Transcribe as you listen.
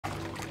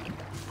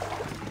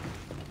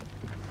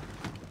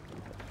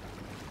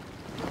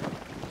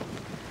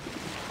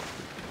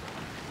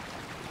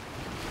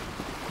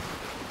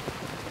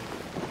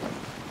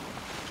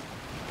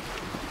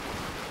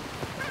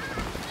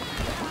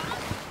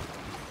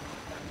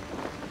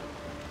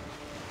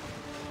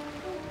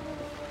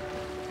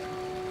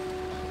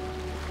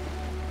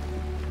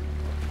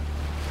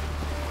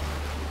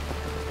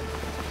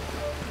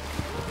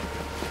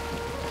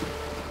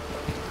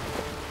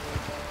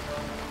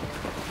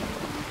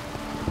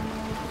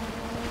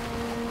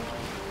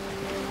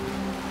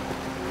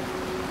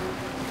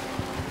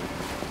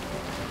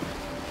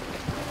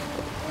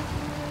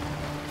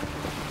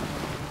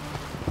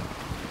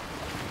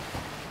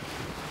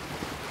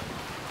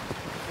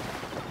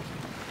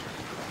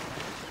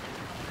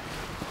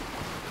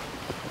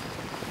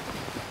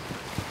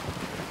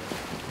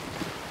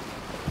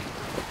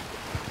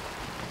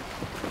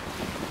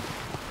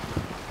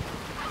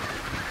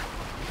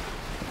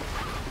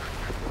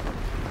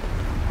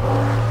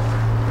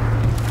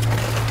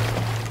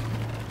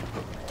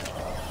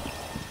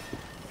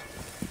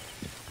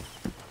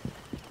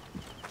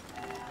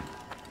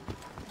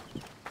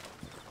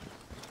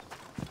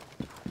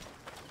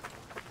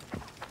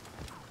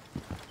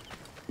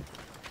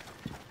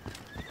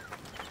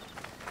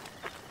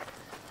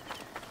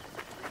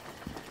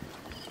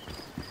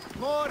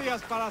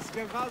Glorias para as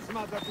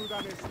Gevasma da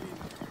Budanestin.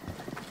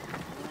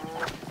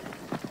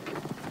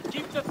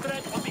 Keep the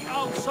threat on the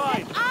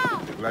outside!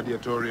 The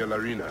gladiatorial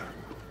arena.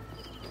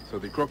 So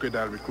the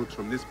crocodile recruits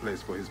from this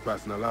place for his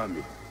personal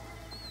army.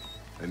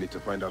 I need to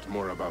find out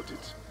more about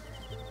it.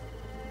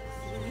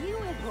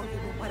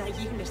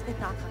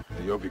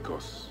 The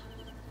Iobikos,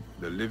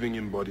 the living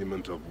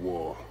embodiment of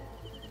war.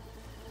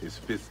 His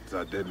fists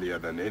are deadlier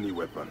than any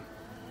weapon.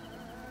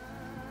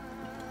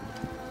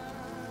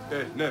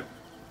 Hey, Nev.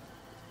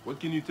 What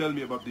can you tell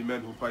me about the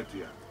men who fight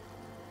here?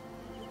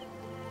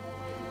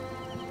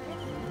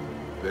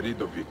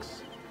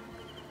 Veridovics,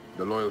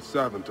 the loyal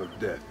servant of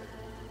death.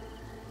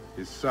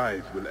 His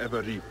scythe will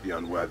ever reap the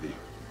unworthy.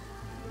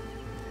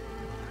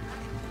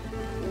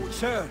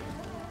 Sir!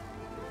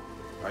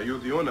 Are you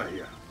the owner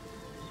here?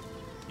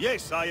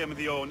 Yes, I am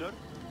the owner.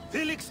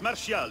 Felix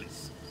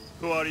Martialis.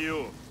 Who are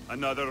you?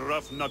 Another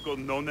rough-knuckle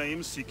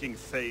no-name seeking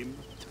fame?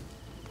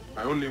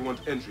 I only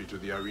want entry to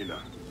the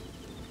arena.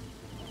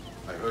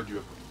 I heard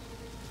you...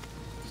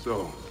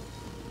 So,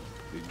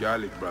 the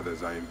Gallic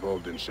brothers are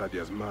involved in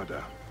Shadia's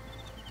murder.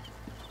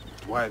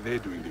 But why are they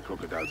doing the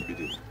crocodile's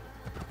bidding?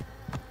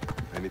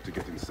 I need to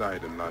get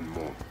inside and learn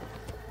more.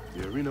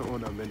 The arena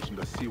owner mentioned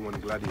a C1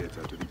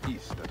 gladiator to the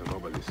east at an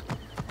obelisk.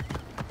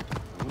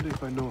 I wonder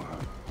if I know her.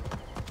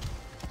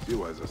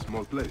 Siwa is a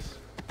small place.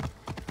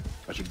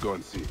 I should go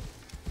and see.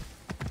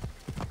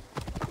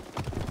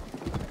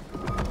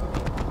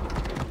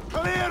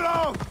 Clear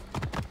off!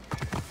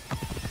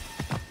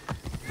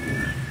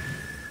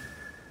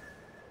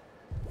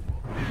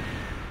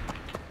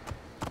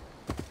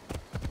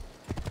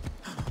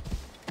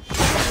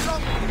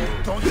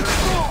 Don't let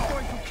I'm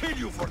going to kill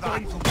you for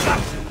that!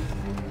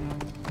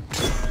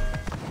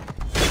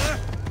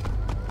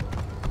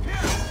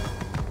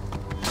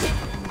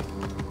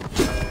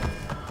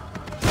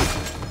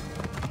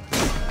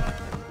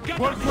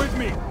 Work with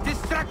me!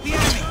 Distract the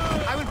enemy!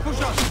 I will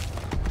push us!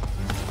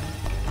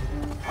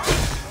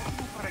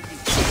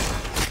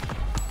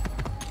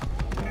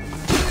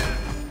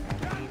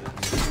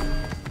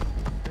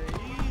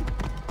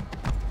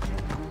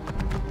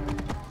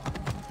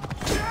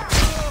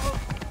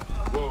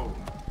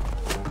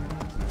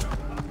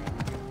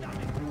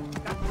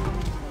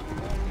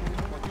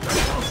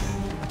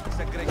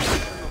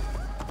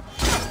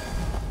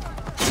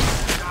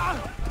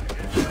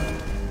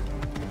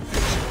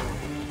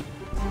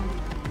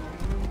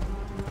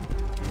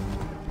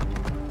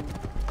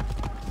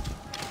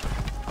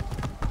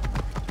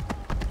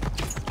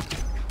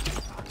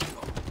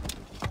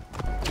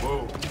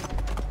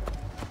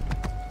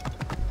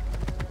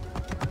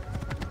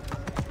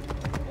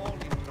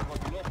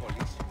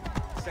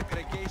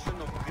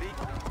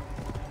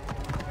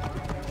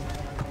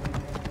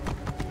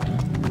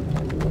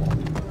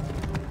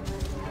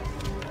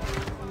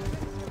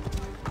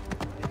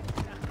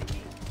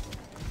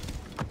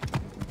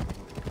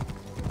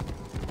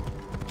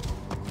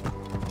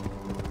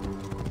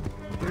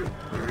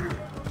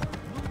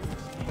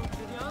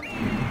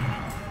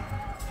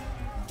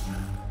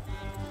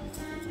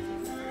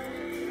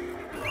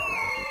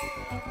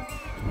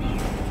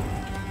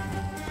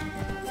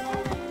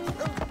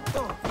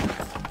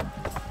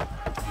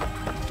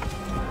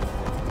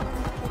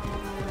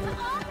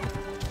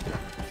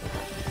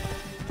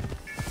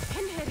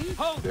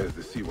 There's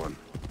the C1.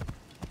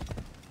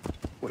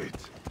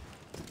 Wait.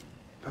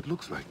 That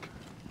looks like...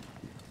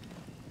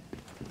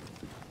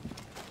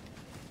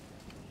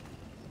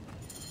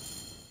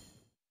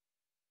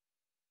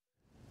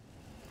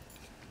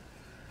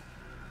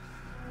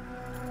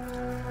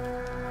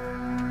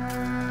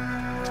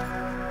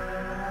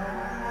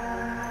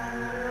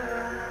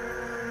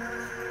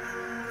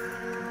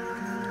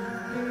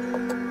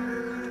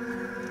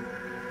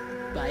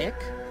 Bayek?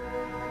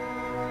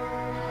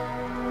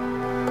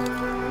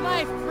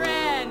 My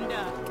friend!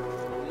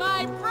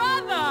 My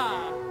brother!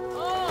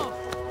 Oh!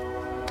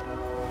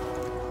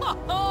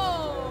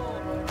 Oh!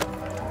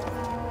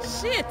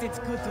 Shit, it's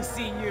good to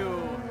see you.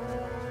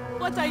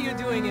 What are you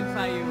doing in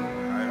Fayoum?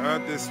 I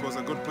heard this was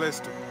a good place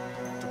to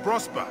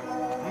prosper.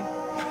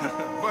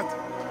 But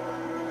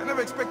I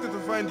never expected to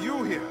find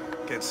you here,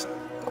 Ketsa.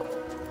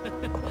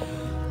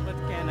 What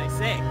can I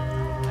say?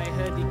 I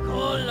heard the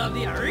call of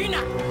the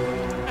arena!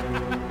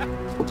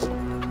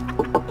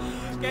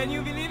 Can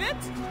you believe it?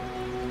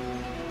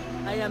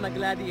 I am a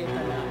gladiator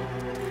now.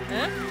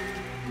 Huh?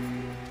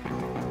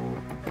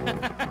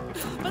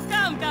 But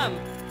come,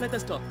 let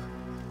us talk.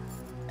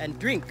 And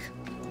drink.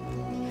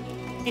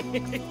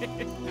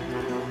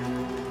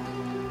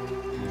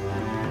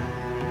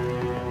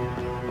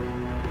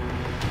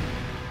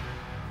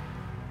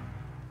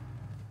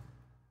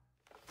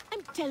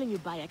 I'm telling you,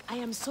 Bayek, I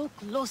am so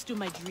close to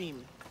my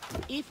dream.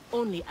 If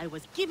only I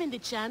was given the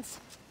chance,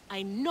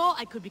 I know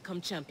I could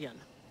become champion.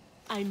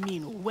 I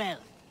mean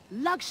wealth,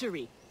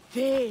 luxury,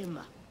 fame.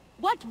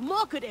 What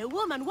more could a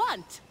woman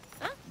want?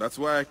 Huh? That's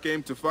why I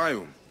came to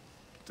Fayoum.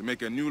 To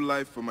make a new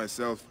life for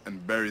myself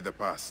and bury the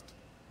past.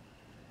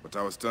 But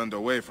I was turned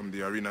away from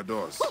the arena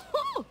doors.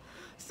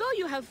 So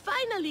you have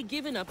finally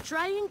given up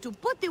trying to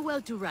put the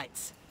world to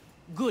rights.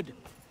 Good.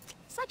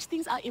 Such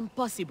things are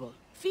impossible.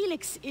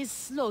 Felix is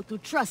slow to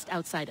trust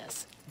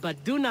outsiders.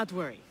 But do not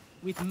worry.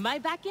 With my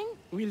backing,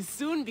 we'll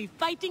soon be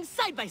fighting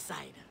side by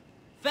side.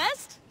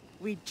 First,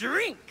 we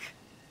drink.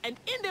 And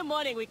in the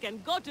morning, we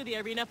can go to the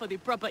arena for the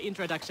proper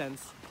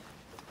introductions.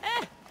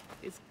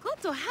 It's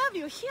good to have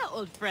you here,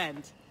 old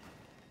friend.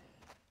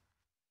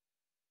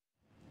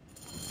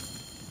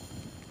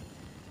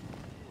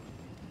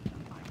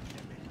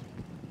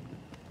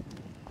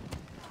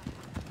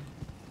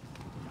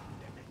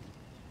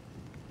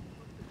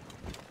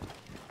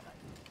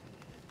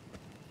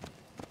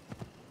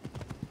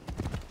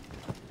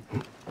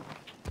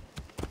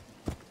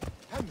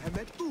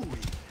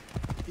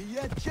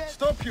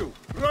 Stop you!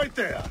 Right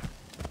there!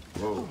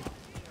 Whoa.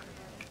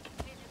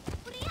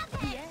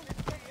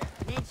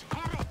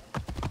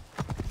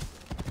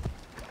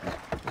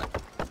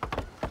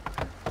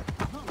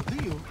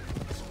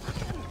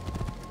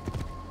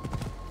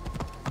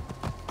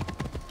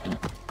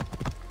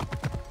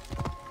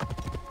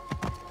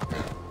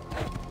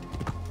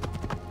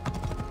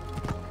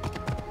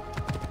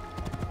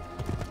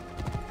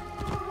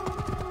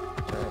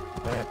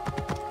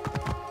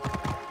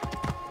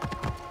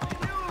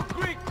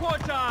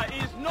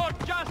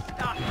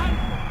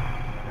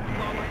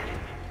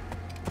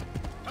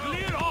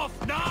 Clear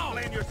off now!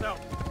 Blame yourself!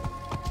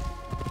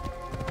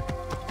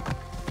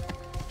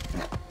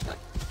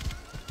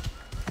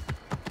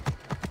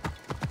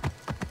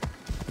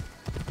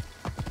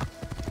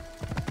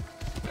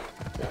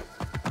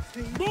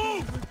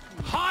 Move!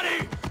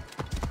 Hurry!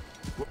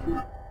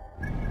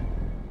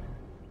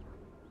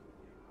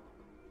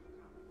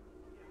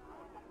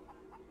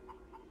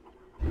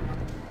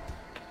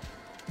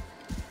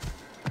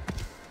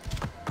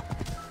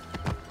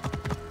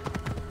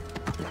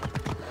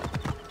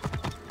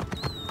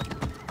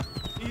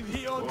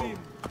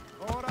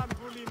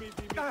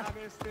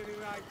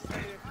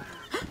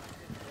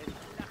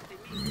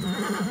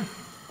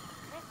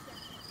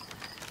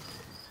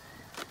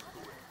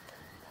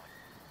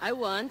 I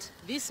want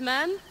this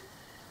man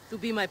to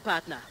be my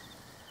partner.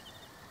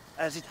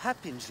 As it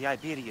happens, the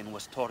Iberian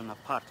was torn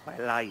apart by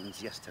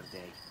lions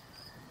yesterday.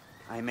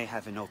 I may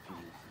have an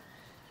opening.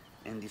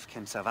 And if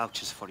Kensa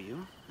vouches for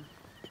you...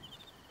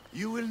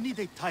 You will need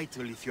a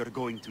title if you're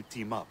going to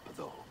team up,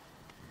 though.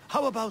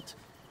 How about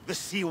the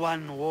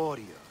C1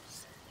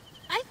 Warriors?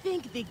 I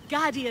think the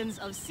Guardians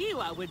of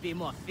Siwa would be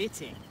more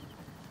fitting.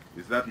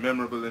 Is that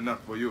memorable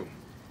enough for you?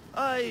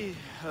 I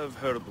have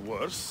heard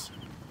worse.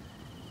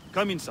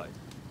 Come inside.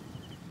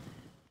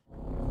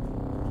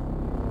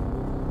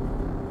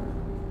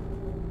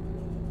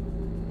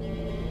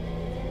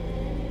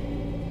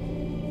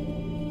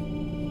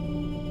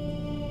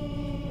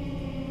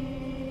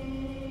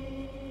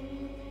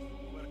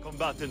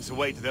 Combatants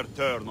wait their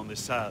turn on the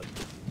saddle.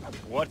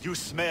 What you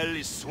smell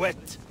is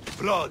sweat,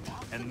 blood,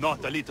 and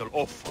not a little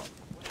offal.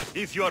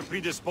 If you are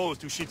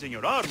predisposed to shitting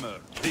your armor,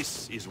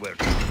 this is where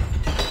to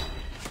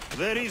be.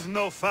 There is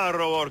no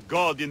pharaoh or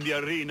god in the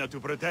arena to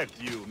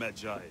protect you,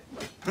 Medjay.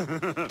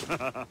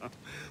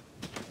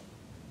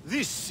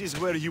 This is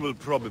where you will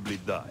probably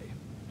die.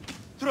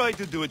 Try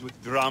to do it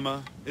with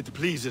drama. It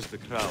pleases the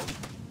crowd.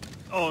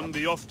 On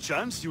the off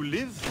chance you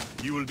live,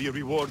 you will be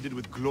rewarded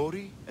with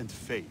glory and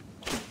fame.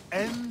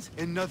 And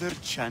another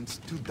chance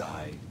to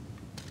die.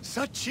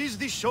 Such is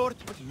the short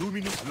but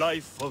luminous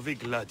life of a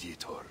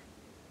gladiator.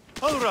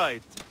 All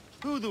right,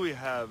 who do we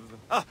have?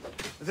 Ah,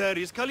 there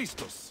is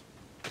Callistos.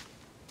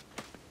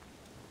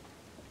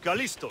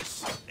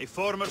 Callistos, a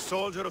former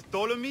soldier of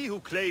Ptolemy who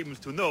claims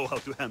to know how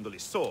to handle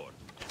his sword.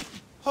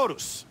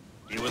 Horus,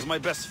 he was my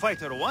best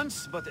fighter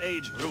once, but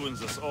age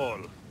ruins us all.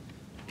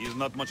 He's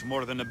not much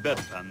more than a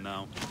bedpan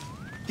now.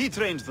 He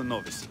trains the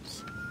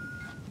novices.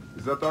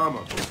 Is that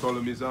armor from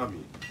Ptolemy's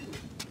army?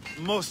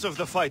 Most of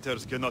the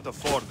fighters cannot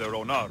afford their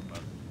own armor.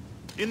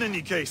 In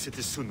any case, it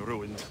is soon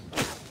ruined.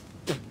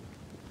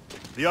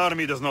 The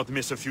army does not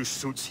miss a few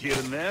suits here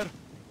and there,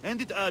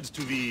 and it adds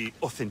to the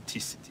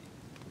authenticity.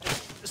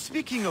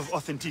 Speaking of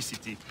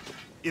authenticity,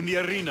 in the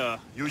arena,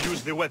 you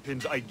use the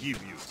weapons I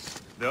give you.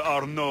 There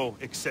are no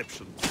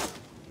exceptions.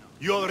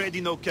 You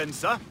already know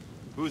Kensa,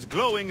 whose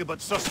glowing but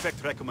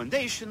suspect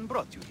recommendation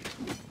brought you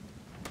here.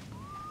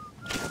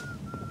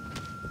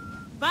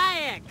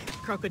 Bayek!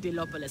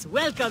 Crocodilopolis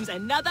welcomes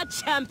another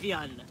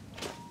champion!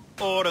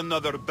 Or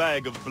another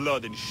bag of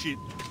blood and shit.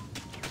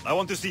 I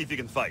want to see if he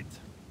can fight.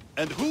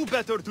 And who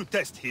better to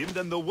test him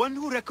than the one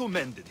who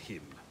recommended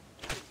him?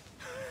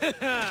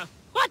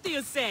 What do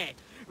you say?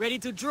 Ready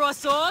to draw a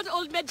sword,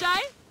 old Medjay?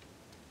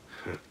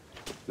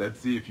 Let's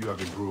see if you have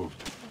improved.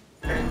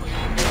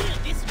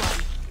 This one.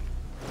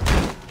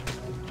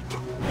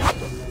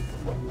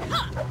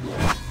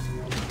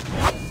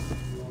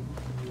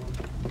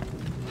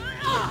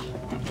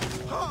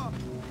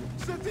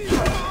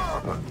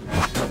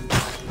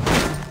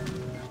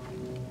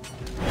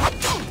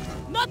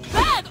 Not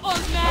bad,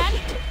 old man!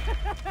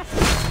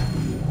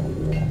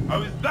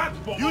 How is that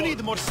for You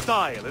need more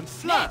style and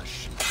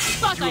flash.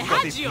 Thought I You've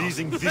got a had you!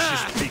 pleasing,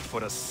 vicious beak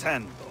for a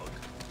sand dog.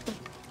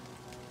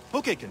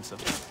 Okay, Kensa.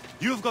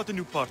 You've got a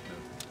new partner.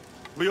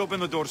 We open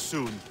the door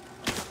soon.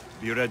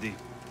 Be ready.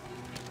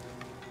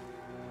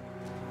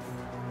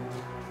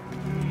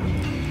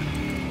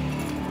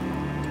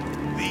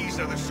 These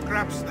are the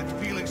scraps that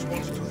Felix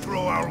wants to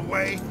throw our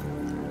way?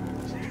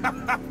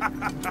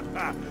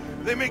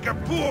 They make a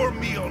poor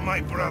meal,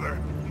 my brother.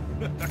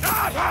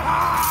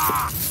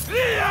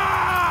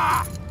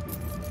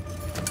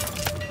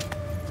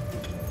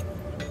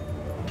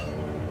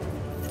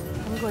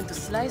 I'm going to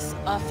slice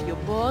off your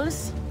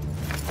balls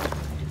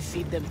and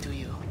feed them to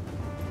you.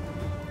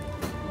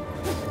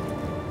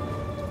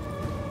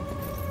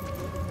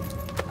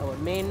 Our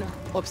main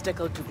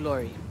obstacle to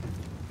glory,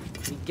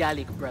 the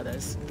Gallic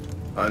brothers.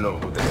 I know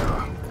who they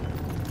are.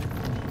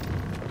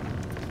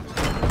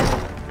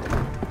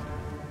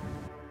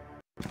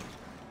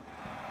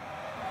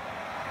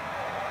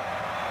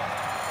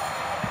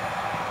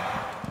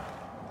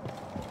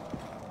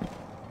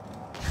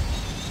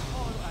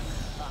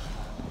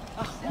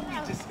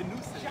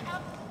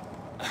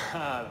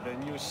 The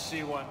new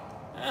C1.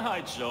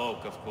 I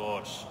joke, of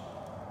course.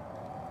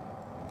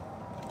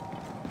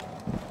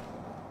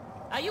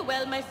 Are you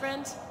well, my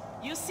friend?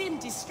 You seem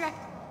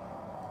distracted.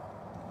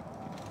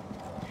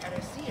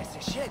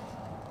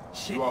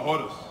 You are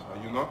Horus,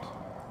 are you not?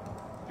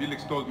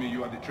 Felix told me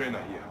you are the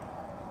trainer here.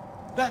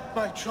 That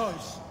my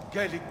choice,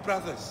 Gallic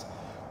brothers.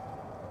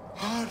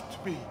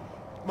 Hurt me.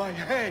 My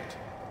head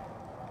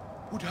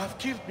would have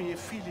killed me if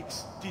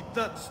Felix did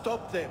not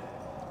stop them.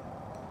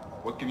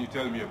 What can you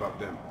tell me about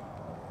them?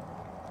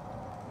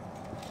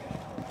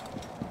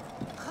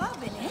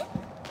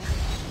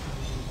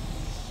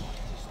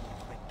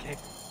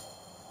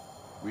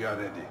 We are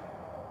ready.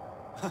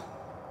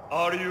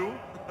 Are you?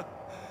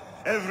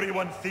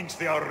 Everyone thinks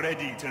they are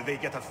ready till they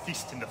get a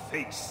fist in the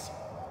face.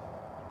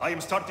 I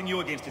am starting you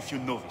against a few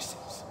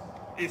novices.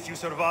 If you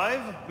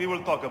survive, we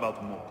will talk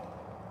about more.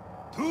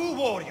 2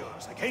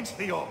 warriors against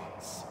the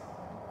odds.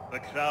 The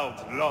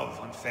crowd love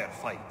unfair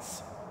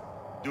fights.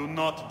 Do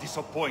not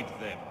disappoint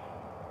them.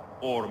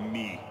 Or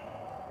me.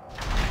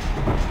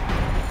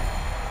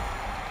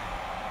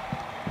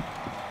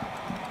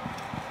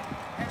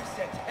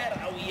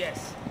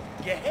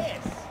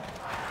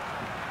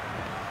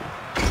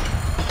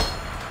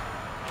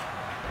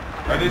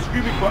 Are they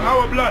screaming for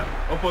our blood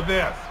or for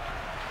theirs?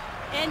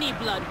 Any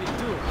blood will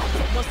do.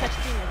 No such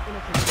thing as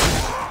innocent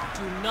blood.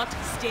 Do not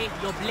stay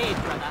your blade,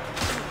 brother.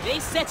 They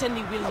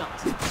certainly will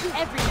not.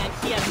 Every man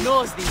here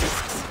knows the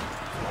risks.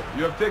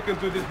 You have taken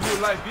to this new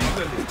life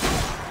easily.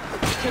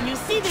 Can you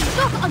see the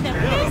look on their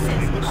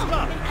faces?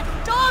 Oh, they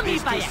adore me,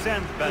 These two Bayek.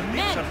 sand The bandits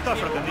men, are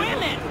tougher the than the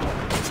women.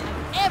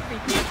 Have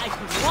everything I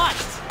could want.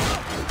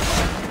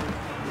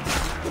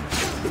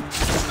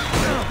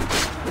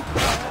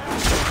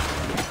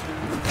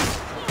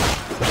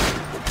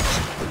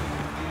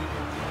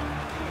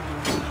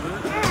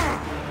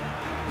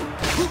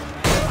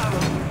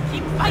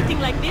 Keep fighting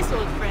like this,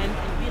 old friend,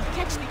 and we'll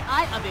catch the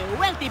eye of a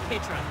wealthy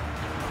patron.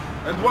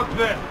 And what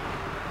then?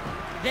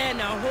 Then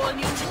a whole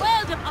new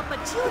world of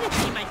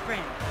opportunity, my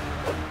friend.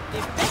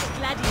 The best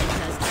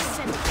gladiators are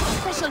sent on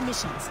special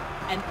missions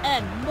and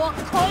earn more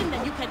coin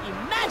than you can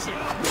imagine.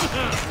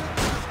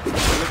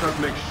 Let us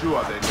make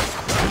sure they know.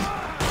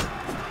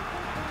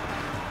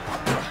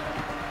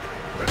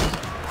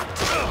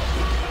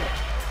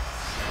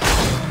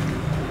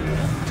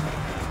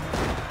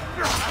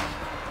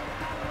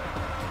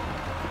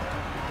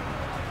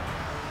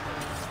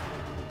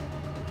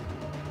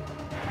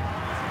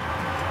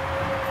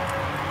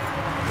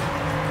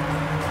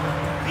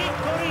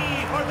 Victory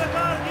for the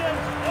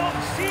Guardians of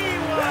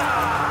Siwa!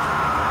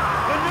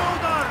 The new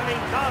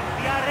darlings of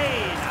the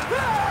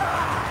arena!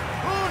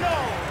 Who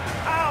knows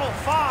how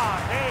far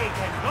they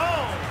can go?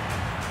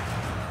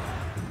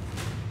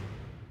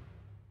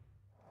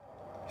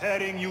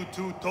 Herring you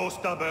 2 toe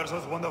stubbers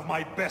was one of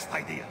my best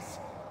ideas.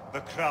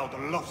 The crowd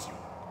loves you.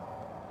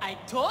 I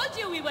told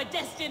you we were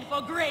destined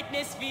for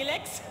greatness,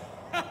 Felix.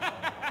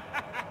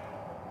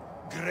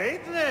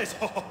 Greatness?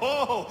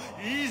 Oh,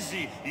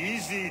 easy,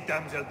 easy,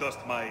 damsel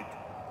Dustmite.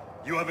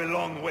 You have a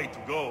long way to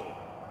go.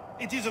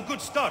 It is a good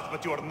start,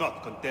 but you are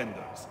not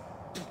contenders.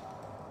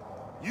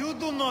 You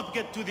do not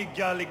get to the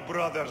Gallic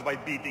brothers by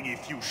beating a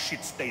few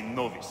shit-stained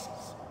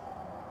novices.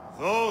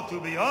 Though, to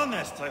be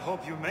honest, I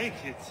hope you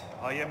make it.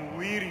 I am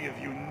weary of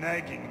you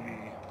nagging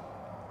me.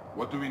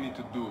 What do we need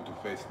to do to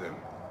face them?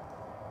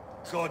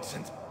 Gods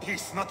and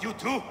peace, not you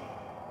two.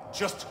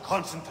 Just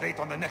concentrate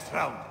on the next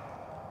round.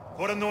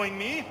 For annoying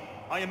me,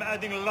 I am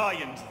adding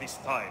lions this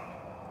time.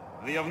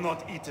 They have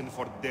not eaten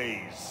for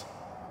days.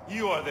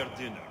 You are their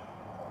dinner.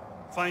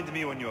 Find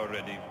me when you are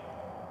ready.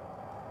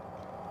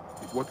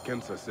 If what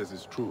Kensa says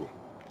is true,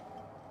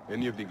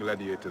 any of the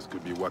gladiators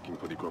could be working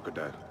for the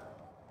crocodile.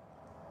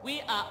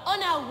 We are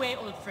on our way,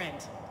 old friend.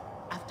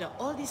 After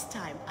all this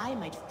time, I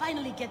might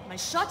finally get my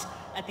shot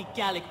at the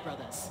Gallic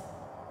brothers.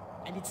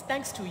 And it's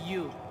thanks to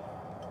you.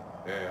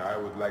 I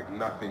would like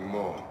nothing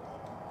more.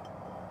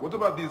 What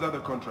about these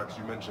other contracts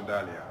you mentioned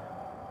earlier?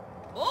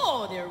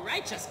 Oh, the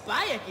righteous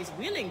Bayek is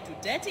willing to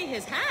dirty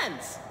his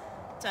hands.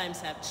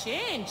 Times have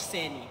changed,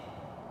 Seni.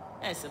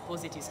 I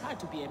suppose it is hard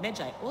to be a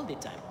Medjay all the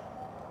time.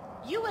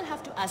 You will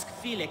have to ask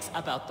Felix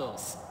about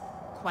those.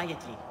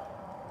 Quietly.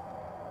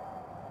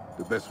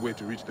 The best way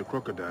to reach the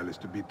crocodile is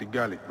to beat the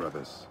Gallic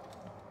brothers.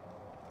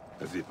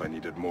 As if I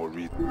needed more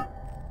reason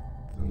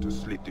than to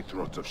slit the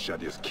throats of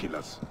Shadia's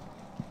killers.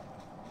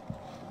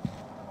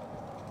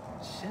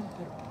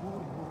 Semper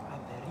purmur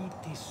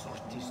averiti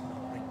sortis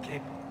non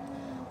recepum,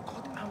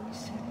 quod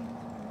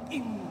amiserit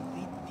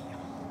invidia.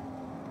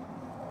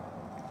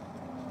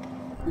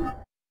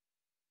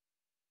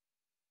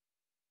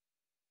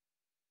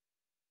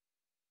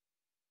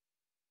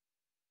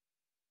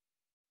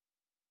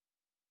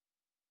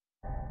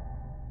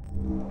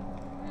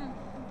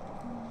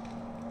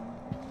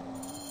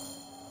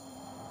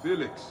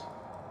 Felix,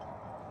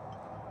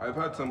 I've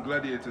heard some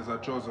gladiators are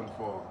chosen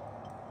for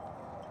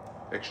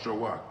extra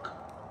work.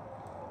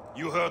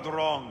 You heard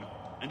wrong.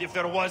 And if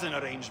there was an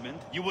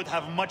arrangement, you would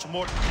have much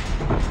more...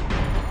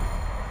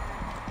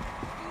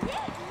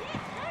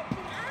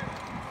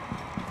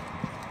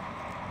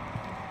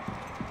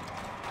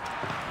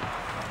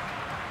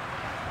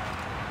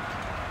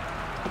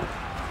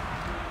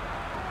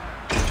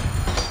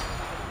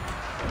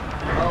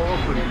 How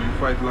often do you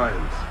fight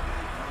lions?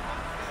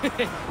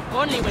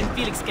 Only when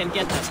Felix can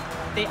get them.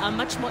 They are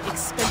much more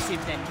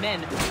expensive than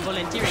men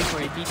volunteering for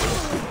a beating.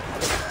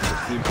 There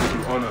seems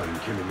little honor in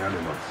killing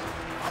animals.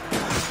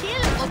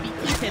 Kill or be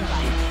eaten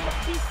by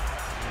it.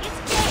 It's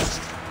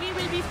caged. We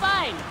will be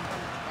fine.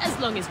 As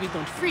long as we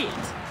don't free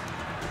it.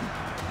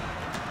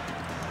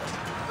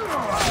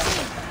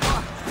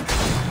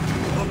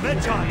 The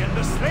Medjay and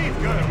the slave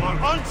girl are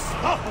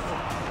unstoppable!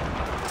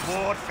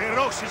 More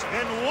ferocious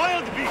than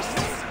wild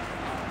beasts!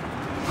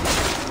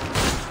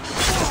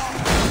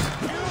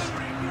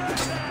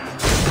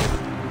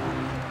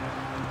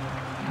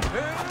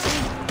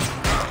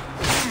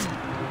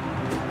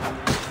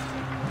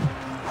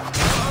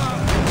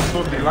 I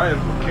thought the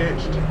lions were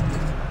caged.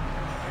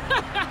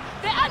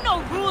 There are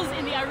no rules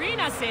in the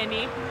arena,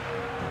 Seni.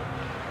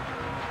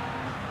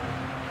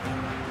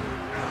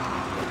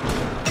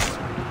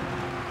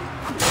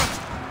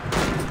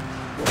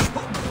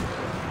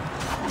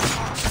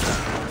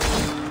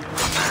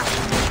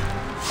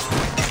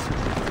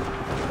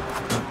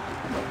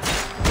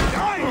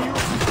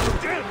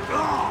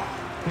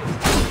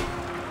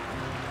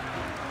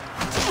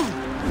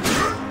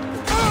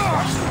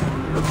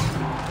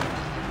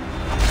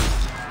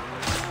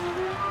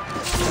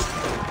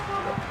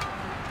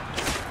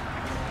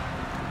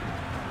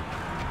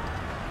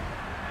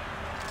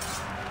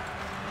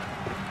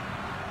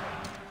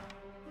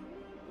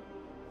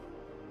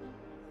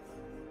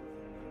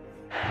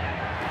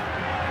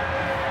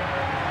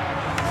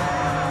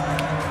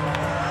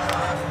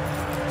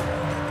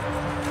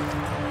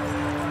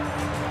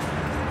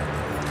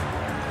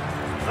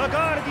 The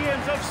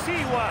Guardians of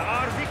Siwa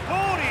are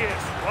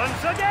victorious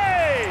once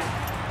again!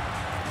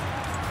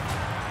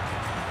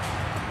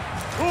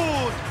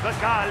 Good, the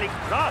Gallic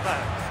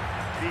brothers!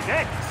 The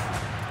next!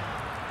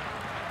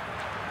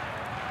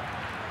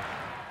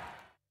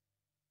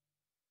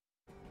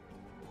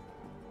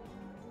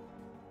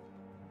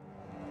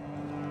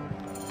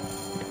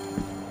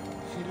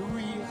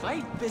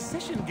 Right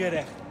position,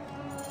 gerecht.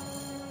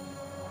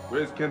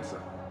 Where's Kensa?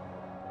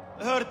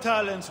 Her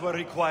talents were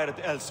required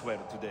elsewhere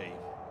today.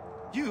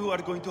 You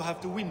are going to have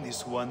to win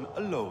this one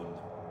alone.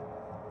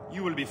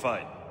 You will be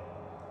fine.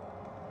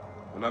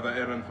 Another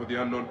errand for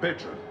the unknown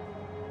patron?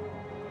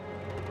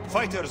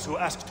 Fighters who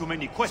ask too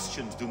many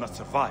questions do not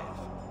survive.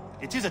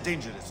 It is a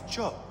dangerous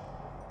job.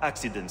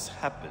 Accidents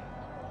happen.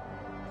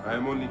 I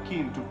am only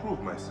keen to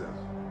prove myself.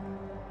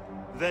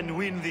 Then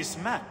win this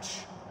match.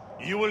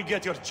 You will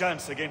get your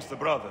chance against the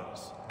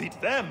brothers. Beat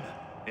them,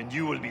 and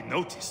you will be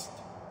noticed.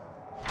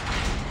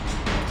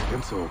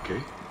 Kensa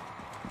okay?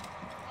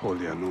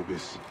 Holy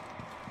Anubis.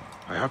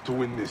 I have to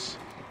win this.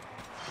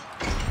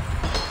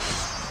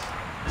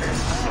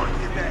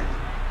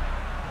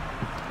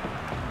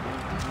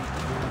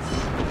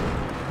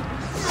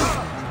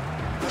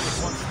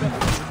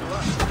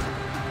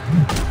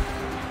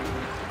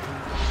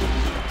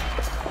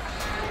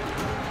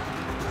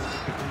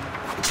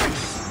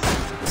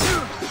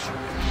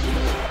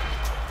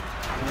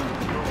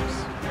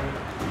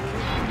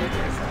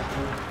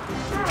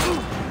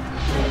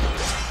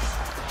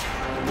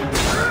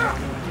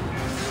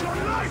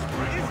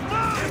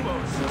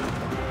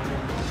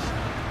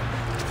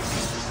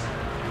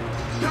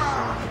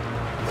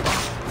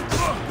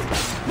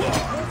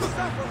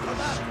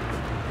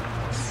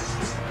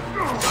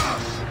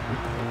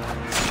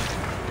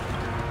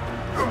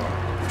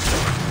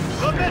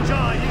 The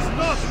Medjay is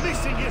not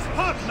missing his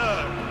partner!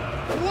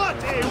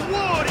 What a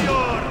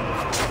warrior!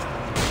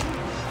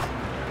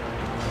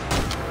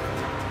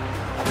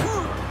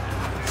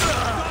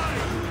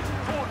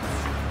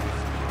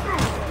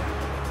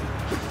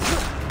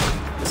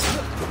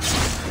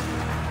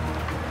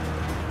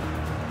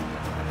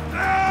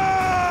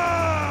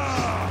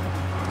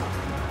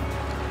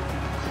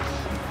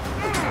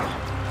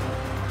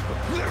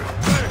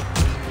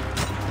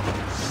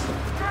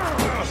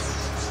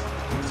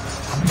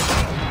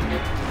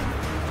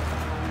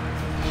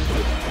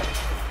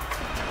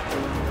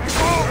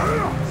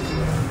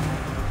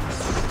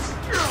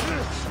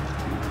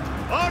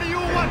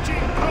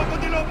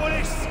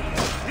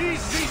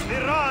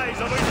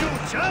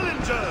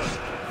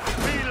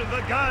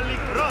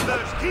 Gallic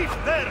brothers keep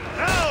their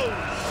ground!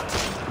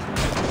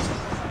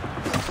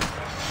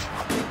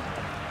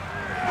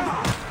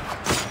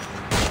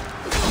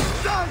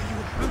 Die, you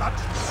blood!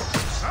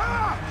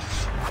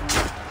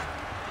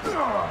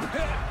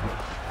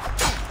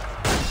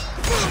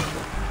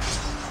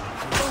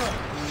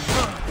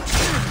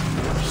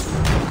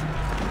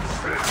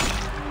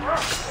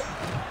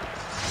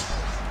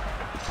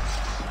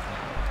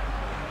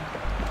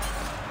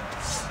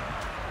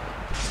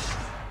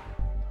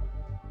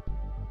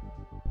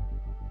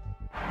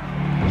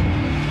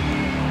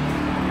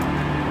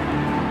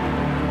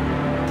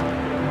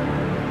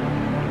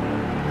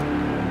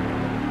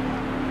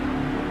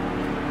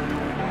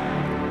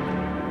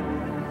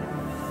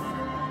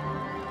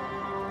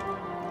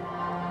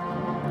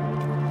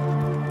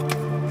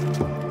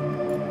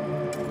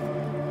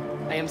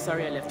 I am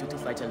sorry I left you to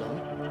fight alone,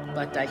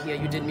 but I hear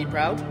you did me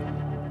proud.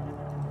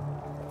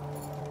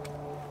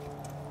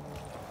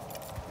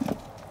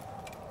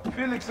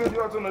 Felix sent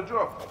you out on a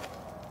job.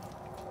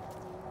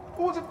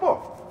 Who was it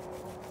for?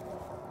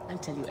 I'll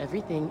tell you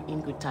everything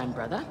in good time,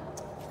 brother.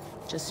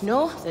 Just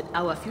know that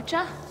our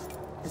future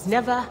has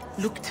never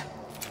looked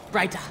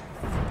brighter.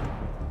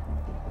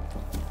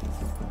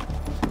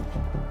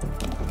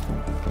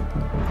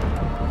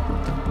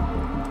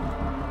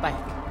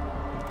 Bayek.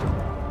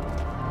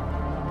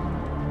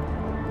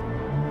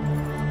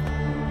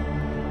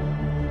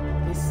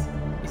 This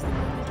is the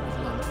moment we've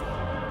longed for.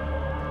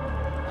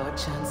 Our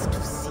chance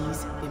to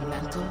seize the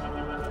mantle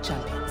of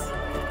champions.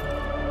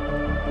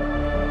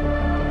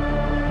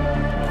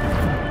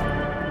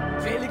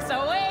 Felix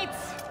awaits!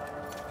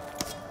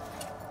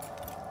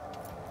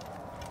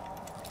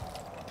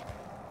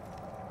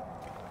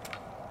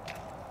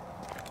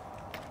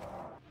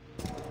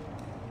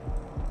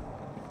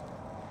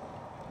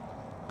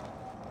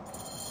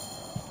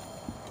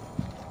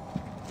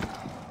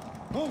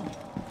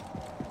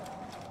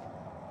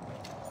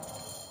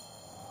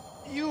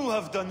 You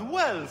have done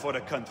well for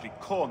a country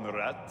corner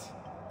rat.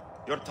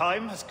 Your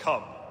time has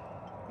come.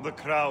 The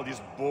crowd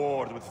is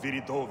bored with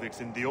Viridovics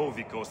and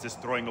Diovikos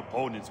destroying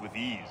opponents with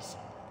ease.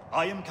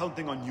 I am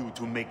counting on you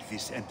to make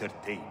this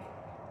entertaining.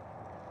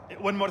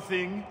 One more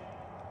thing.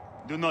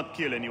 Do not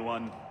kill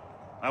anyone.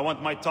 I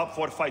want my top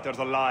 4 fighters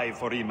alive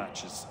for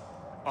rematches.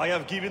 I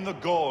have given the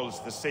Gauls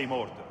the same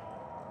order.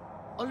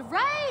 All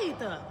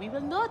right, we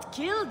will not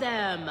kill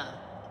them.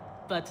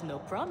 But no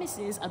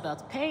promises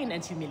about pain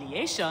and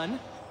humiliation.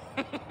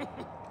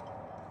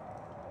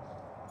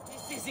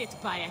 This is it,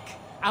 Bayek.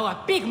 Our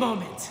big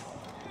moment.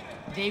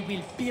 They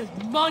will build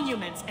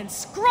monuments and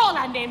scroll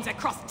our names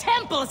across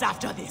temples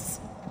after this.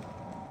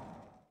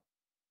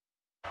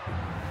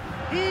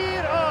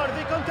 Here are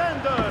the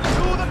contenders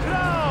to the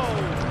crown!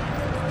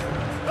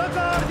 The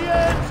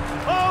Guardians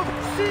of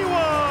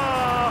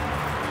Siwa!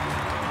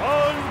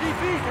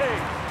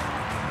 Undefeated!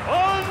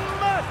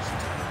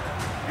 Unmatched!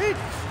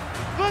 It's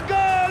the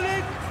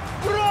Gallic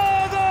Brothers!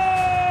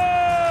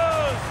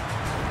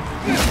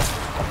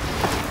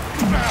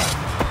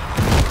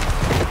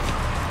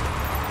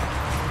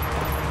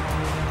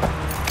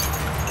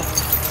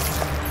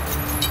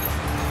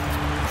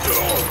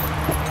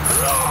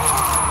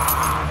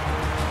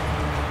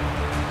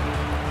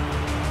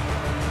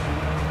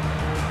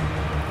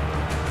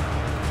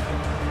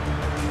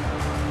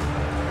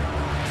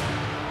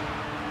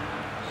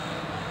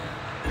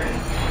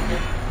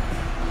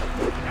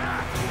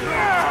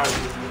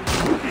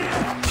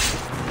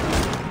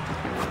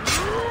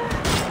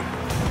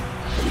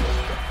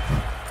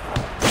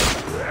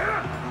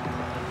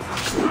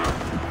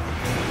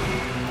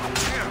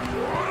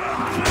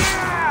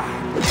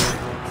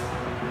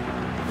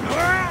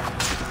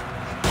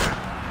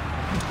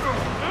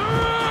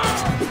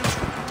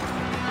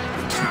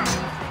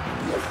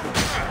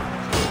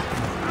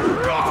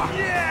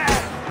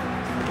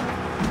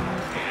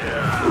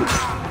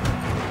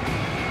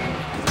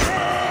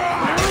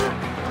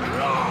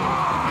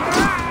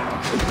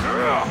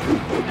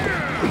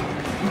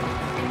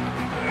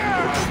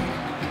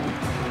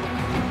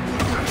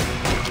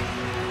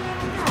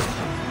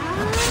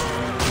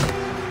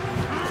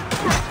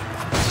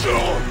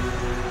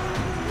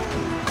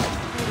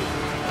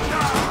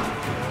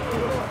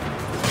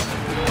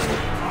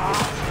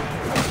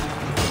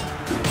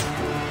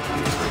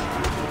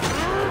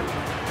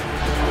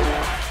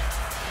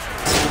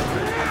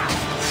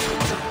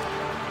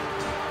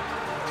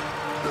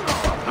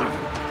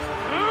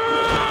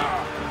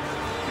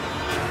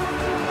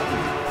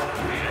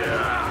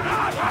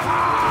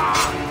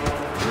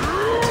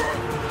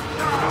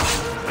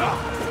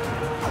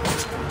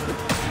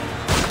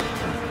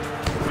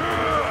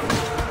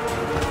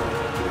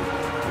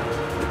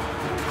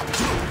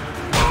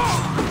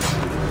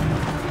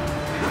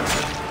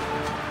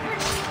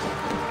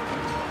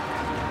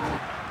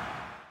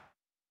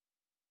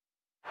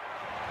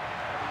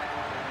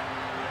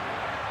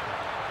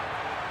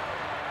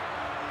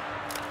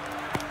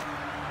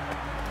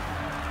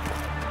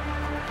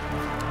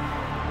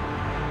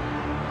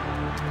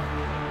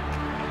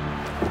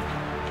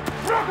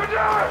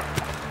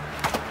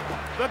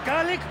 The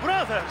Gallic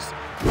Brothers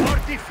are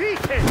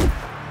defeated!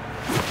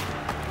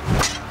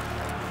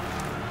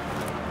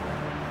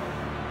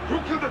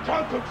 the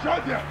child to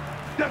Shadia!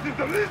 That is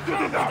the least you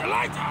deserve! The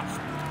lighthouse!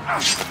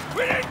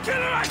 We didn't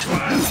kill her, I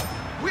swear!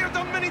 We have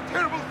done many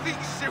terrible things,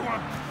 Siwa,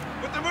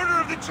 but the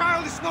murder of the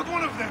child is not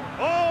one of them.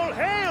 All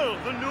hail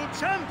the new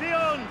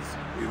champions!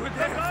 We were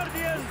The there.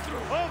 guardians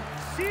of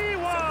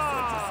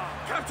Siwa!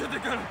 Capture the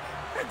girl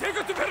and take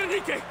her to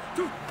Berenike,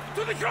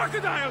 to the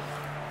crocodile!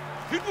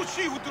 It was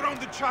she who drowned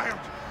the child,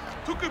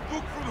 took a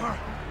book from her,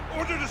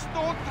 ordered a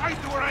stone tied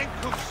to her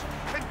ankles,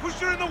 and pushed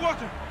her in the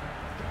water.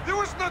 There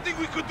was nothing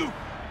we could do.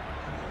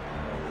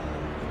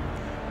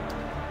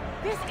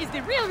 This is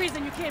the real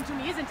reason you came to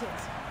me, isn't it?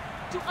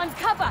 To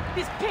uncover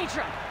this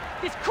patron,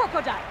 this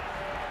crocodile.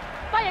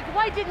 Bayek,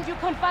 why didn't you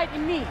confide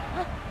in me?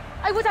 Huh?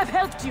 I would have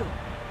helped you.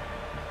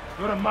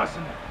 You're a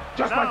mercenary,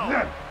 just Now.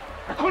 like them!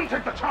 I couldn't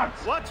take the chance!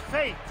 What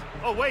fate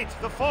awaits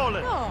the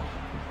fallen? No,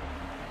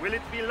 Will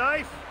it be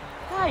life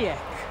Bayek,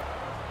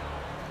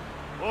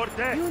 or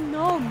death? you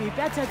know me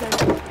better than...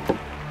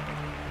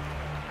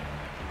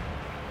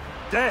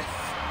 Death!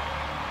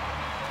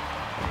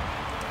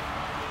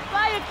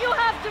 Bayek, you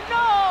have to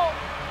know!